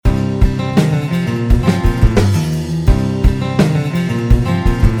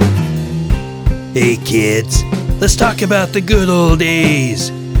Hey kids, let's talk about the good old days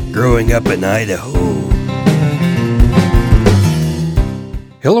growing up in Idaho.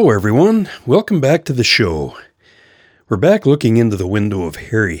 Hello everyone, welcome back to the show. We're back looking into the window of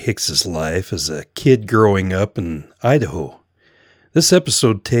Harry Hicks's life as a kid growing up in Idaho. This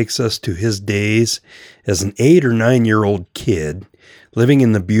episode takes us to his days as an 8 or 9-year-old kid living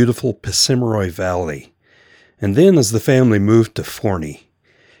in the beautiful Passamaquoddy Valley, and then as the family moved to Forney.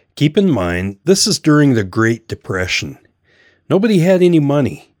 Keep in mind, this is during the Great Depression. Nobody had any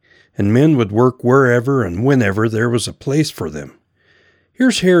money, and men would work wherever and whenever there was a place for them.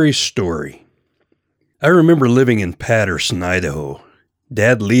 Here's Harry's story. I remember living in Patterson, Idaho.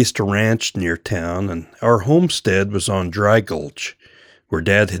 Dad leased a ranch near town, and our homestead was on Dry Gulch, where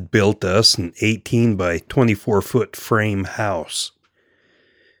Dad had built us an 18 by 24-foot frame house.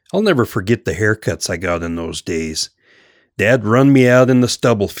 I'll never forget the haircuts I got in those days. Dad run me out in the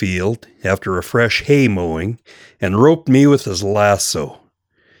stubble field after a fresh hay mowing and roped me with his lasso.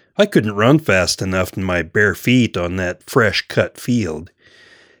 I couldn't run fast enough in my bare feet on that fresh cut field.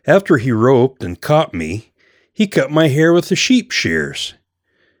 After he roped and caught me, he cut my hair with the sheep shears.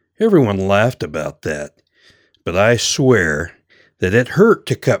 Everyone laughed about that, but I swear that it hurt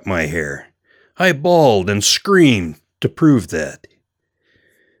to cut my hair. I bawled and screamed to prove that.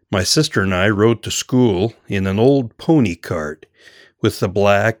 My sister and I rode to school in an old pony cart with the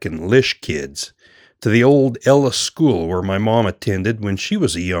Black and Lish kids to the old Ellis School where my mom attended when she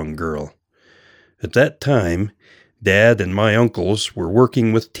was a young girl. At that time, Dad and my uncles were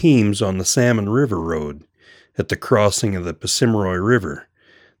working with teams on the Salmon River Road at the crossing of the Passamaquoddy River,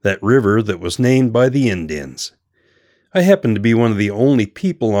 that river that was named by the Indians. I happen to be one of the only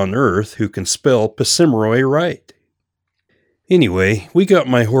people on earth who can spell Passamaquoddy right. Anyway, we got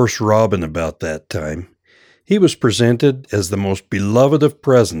my horse Robin about that time. He was presented as the most beloved of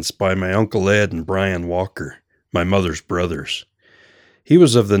presents by my Uncle Ed and Brian Walker, my mother's brothers. He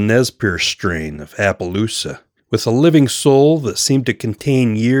was of the Nez Perce strain of Appaloosa, with a living soul that seemed to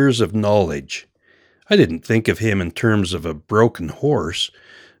contain years of knowledge. I didn't think of him in terms of a broken horse,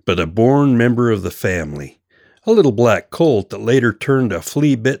 but a born member of the family, a little black colt that later turned a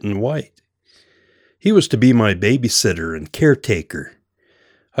flea-bitten white. He was to be my babysitter and caretaker.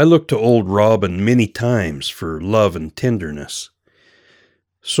 I looked to old Robin many times for love and tenderness.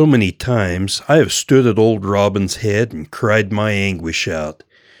 So many times I have stood at old Robin's head and cried my anguish out,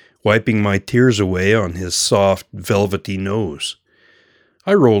 wiping my tears away on his soft, velvety nose.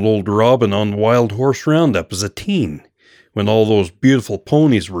 I rode old Robin on Wild Horse Roundup as a teen, when all those beautiful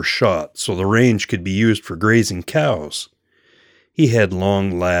ponies were shot so the range could be used for grazing cows. He had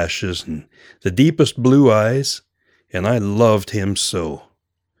long lashes and the deepest blue eyes, and I loved him so.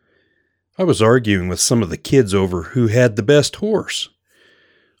 I was arguing with some of the kids over who had the best horse.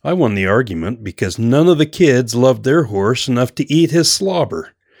 I won the argument because none of the kids loved their horse enough to eat his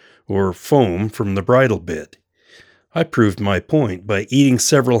slobber, or foam from the bridle bit. I proved my point by eating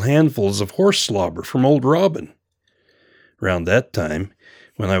several handfuls of horse slobber from old Robin. Around that time,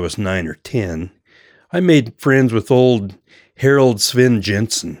 when I was 9 or 10, I made friends with old Harold Sven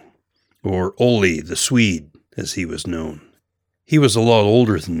Jensen, or Ole the Swede, as he was known. He was a lot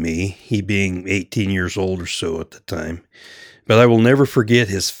older than me, he being 18 years old or so at the time, but I will never forget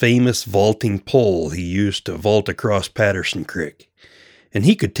his famous vaulting pole he used to vault across Patterson Creek. And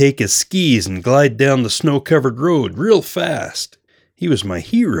he could take his skis and glide down the snow-covered road real fast. He was my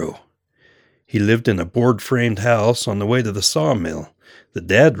hero. He lived in a board-framed house on the way to the sawmill that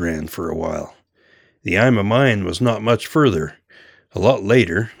Dad ran for a while. The Ima mine was not much further. A lot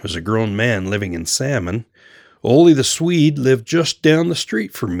later, as a grown man living in Salmon, Ole the Swede lived just down the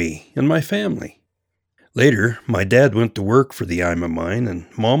street from me and my family. Later, my dad went to work for the Ima mine, and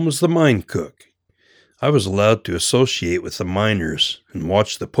Mom was the mine cook. I was allowed to associate with the miners and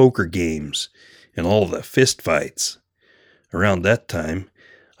watch the poker games and all the fist fights. Around that time,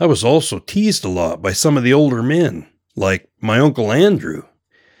 I was also teased a lot by some of the older men, like my Uncle Andrew.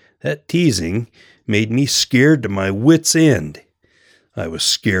 That teasing made me scared to my wits' end. I was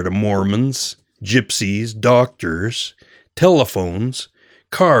scared of Mormons, gypsies, doctors, telephones,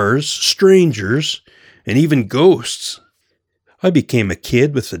 cars, strangers, and even ghosts. I became a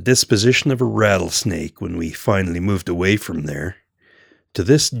kid with the disposition of a rattlesnake when we finally moved away from there. To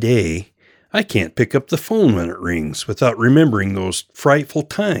this day, I can't pick up the phone when it rings without remembering those frightful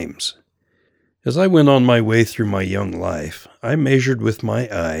times. As I went on my way through my young life, I measured with my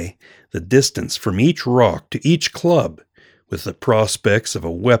eye the distance from each rock to each club, with the prospects of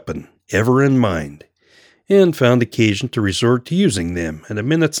a weapon ever in mind, and found occasion to resort to using them at a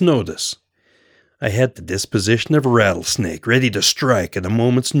minute's notice. I had the disposition of a rattlesnake, ready to strike at a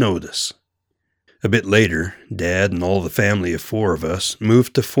moment's notice. A bit later, Dad and all the family of 4 of us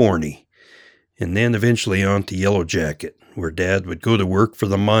moved to Forney, and then eventually on to Yellow Jacket, where Dad would go to work for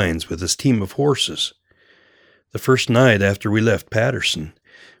the mines with his team of horses. The first night after we left Patterson,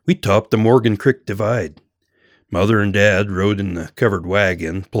 we topped the Morgan Creek Divide. Mother and Dad rode in the covered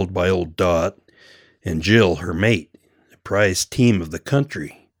wagon pulled by old Dot, and Jill, her mate, the prized team of the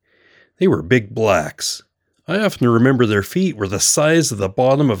country. They were big blacks. I often remember their feet were the size of the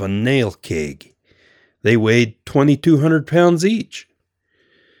bottom of a nail keg. They weighed 2,200 pounds each.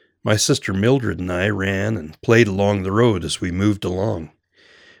 My sister Mildred and I ran and played along the road as we moved along.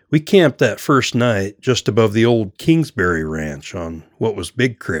 We camped that first night just above the old Kingsbury Ranch on what was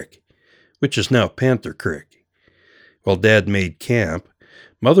Big Creek, which is now Panther Creek. While Dad made camp,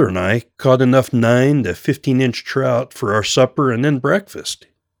 Mother and I caught enough 9 to 15-inch trout for our supper and then breakfast.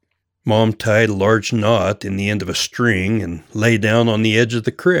 Mom tied a large knot in the end of a string and lay down on the edge of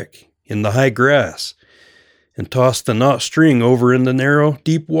the creek in the high grass and tossed the knot string over in the narrow,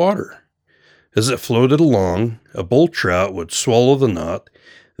 deep water. As it floated along, a bull trout would swallow the knot.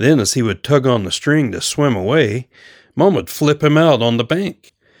 Then, as he would tug on the string to swim away, Mom would flip him out on the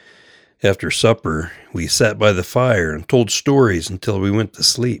bank. After supper, we sat by the fire and told stories until we went to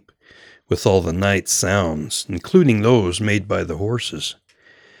sleep, with all the night's sounds, including those made by the horses.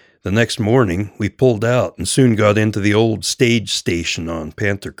 The next morning, we pulled out and soon got into the old stage station on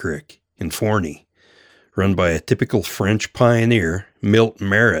Panther Creek in Forney, run by a typical French pioneer, Milt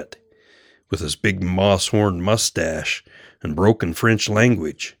Merritt, with his big moss-horned mustache and broken French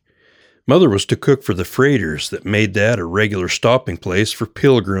language. Mother was to cook for the freighters that made that a regular stopping place for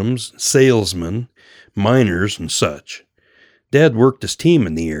pilgrims, salesmen, miners, and such. Dad worked his team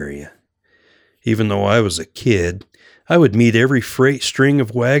in the area. Even though I was a kid, I would meet every freight string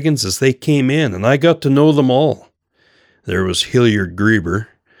of wagons as they came in, and I got to know them all. There was Hilliard Grieber,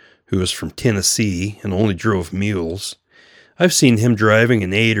 who was from Tennessee and only drove mules. I've seen him driving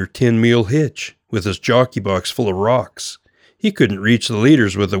an 8 or 10 mule hitch with his jockey box full of rocks. He couldn't reach the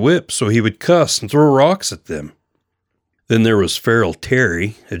leaders with a whip, so he would cuss and throw rocks at them. Then there was Feral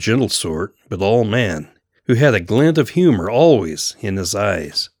Terry, a gentle sort, but all man, who had a glint of humor always in his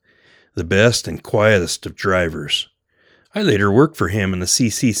eyes, the best and quietest of drivers. I later worked for him in the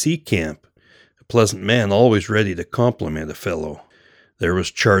CCC camp, a pleasant man always ready to compliment a fellow. There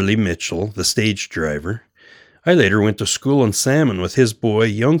was Charlie Mitchell, the stage driver. I later went to school in Salmon with his boy,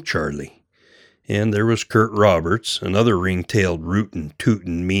 young Charlie. And there was Kurt Roberts, another ring-tailed, rootin',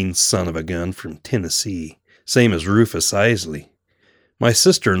 tootin', mean son of a gun from Tennessee, same as Rufus Isley. My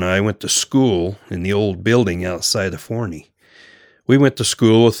sister and I went to school in the old building outside of Forney. We went to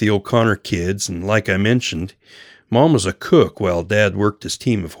school with the O'Connor kids, and like I mentioned, Mom was a cook while Dad worked his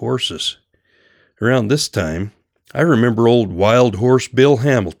team of horses. Around this time, I remember old wild horse Bill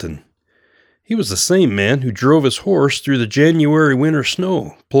Hamilton. He was the same man who drove his horse through the January winter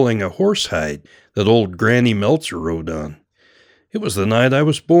snow, pulling a horsehide that old Granny Meltzer rode on. It was the night I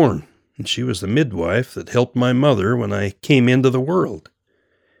was born, and she was the midwife that helped my mother when I came into the world.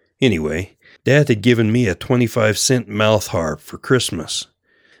 Anyway, Dad had given me a 25-cent mouth harp for Christmas.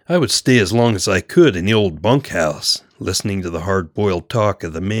 I would stay as long as I could in the old bunkhouse, listening to the hard-boiled talk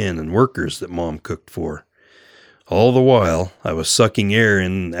of the men and workers that Mom cooked for. All the while, I was sucking air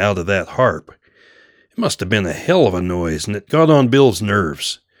in and out of that harp. It must have been a hell of a noise, and it got on Bill's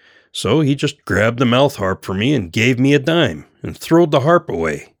nerves. So he just grabbed the mouth harp for me and gave me a dime, and throwed the harp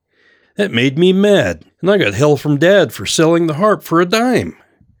away. That made me mad, and I got hell from Dad for selling the harp for a dime.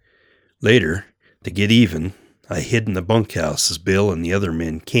 Later, to get even, I hid in the bunkhouse as Bill and the other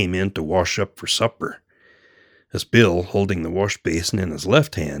men came in to wash up for supper. As Bill, holding the wash basin in his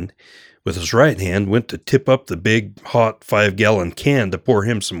left hand, with his right hand went to tip up the big, hot 5-gallon can to pour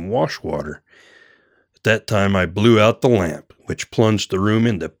him some wash water. At that time I blew out the lamp, which plunged the room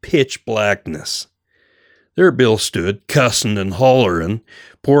into pitch blackness. There Bill stood, cussing and hollering,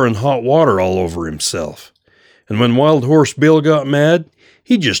 pouring hot water all over himself. And when Wild Horse Bill got mad,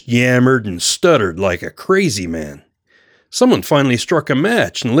 he just yammered and stuttered like a crazy man. Someone finally struck a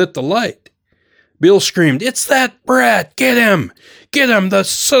match and lit the light. Bill screamed, "It's that brat! Get him! Get him, the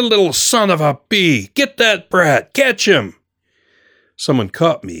little son of a bee! Get that brat! Catch him!" Someone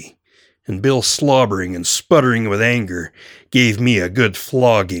caught me, and Bill, slobbering and sputtering with anger, gave me a good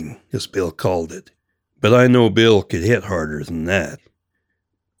flogging, as Bill called it. But I know Bill could hit harder than that.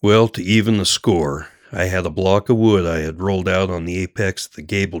 Well, to even the score, I had a block of wood I had rolled out on the apex of the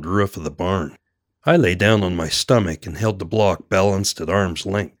gabled roof of the barn. I lay down on my stomach and held the block balanced at arm's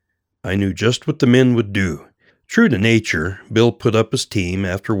length. I knew just what the men would do. True to nature, Bill put up his team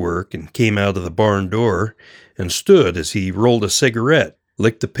after work and came out of the barn door and stood as he rolled a cigarette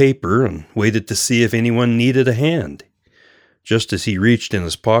licked the paper, and waited to see if anyone needed a hand. Just as he reached in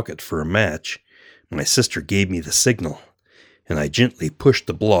his pocket for a match, my sister gave me the signal, and I gently pushed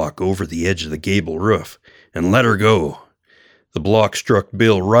the block over the edge of the gable roof and let her go. The block struck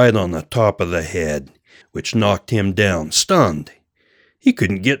Bill right on the top of the head, which knocked him down, stunned. He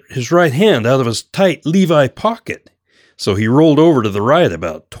couldn't get his right hand out of his tight Levi pocket, so he rolled over to the right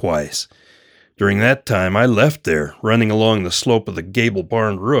about twice. During that time, I left there, running along the slope of the gable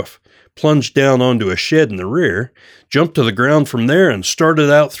barn roof, plunged down onto a shed in the rear, jumped to the ground from there, and started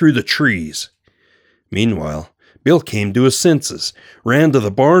out through the trees. Meanwhile, Bill came to his senses, ran to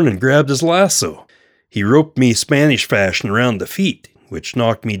the barn, and grabbed his lasso. He roped me Spanish fashion around the feet, which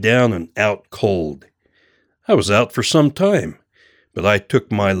knocked me down and out cold. I was out for some time, but I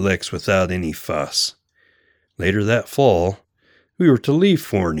took my licks without any fuss. Later that fall, we were to leave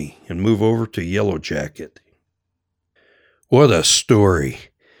Forney and move over to Yellow Jacket. What a story!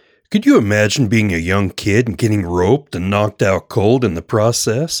 Could you imagine being a young kid and getting roped and knocked out cold in the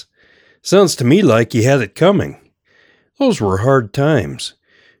process? Sounds to me like you had it coming. Those were hard times.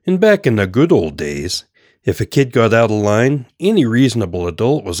 And back in the good old days, if a kid got out of line, any reasonable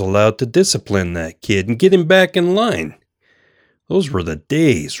adult was allowed to discipline that kid and get him back in line. Those were the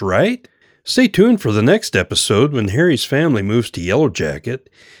days, right? Stay tuned for the next episode when Harry's family moves to Yellow Jacket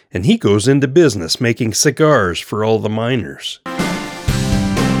and he goes into business making cigars for all the miners.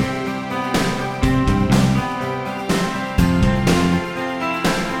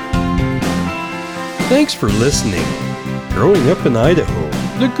 Thanks for listening. Growing up in Idaho,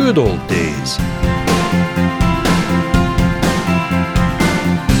 the good old days.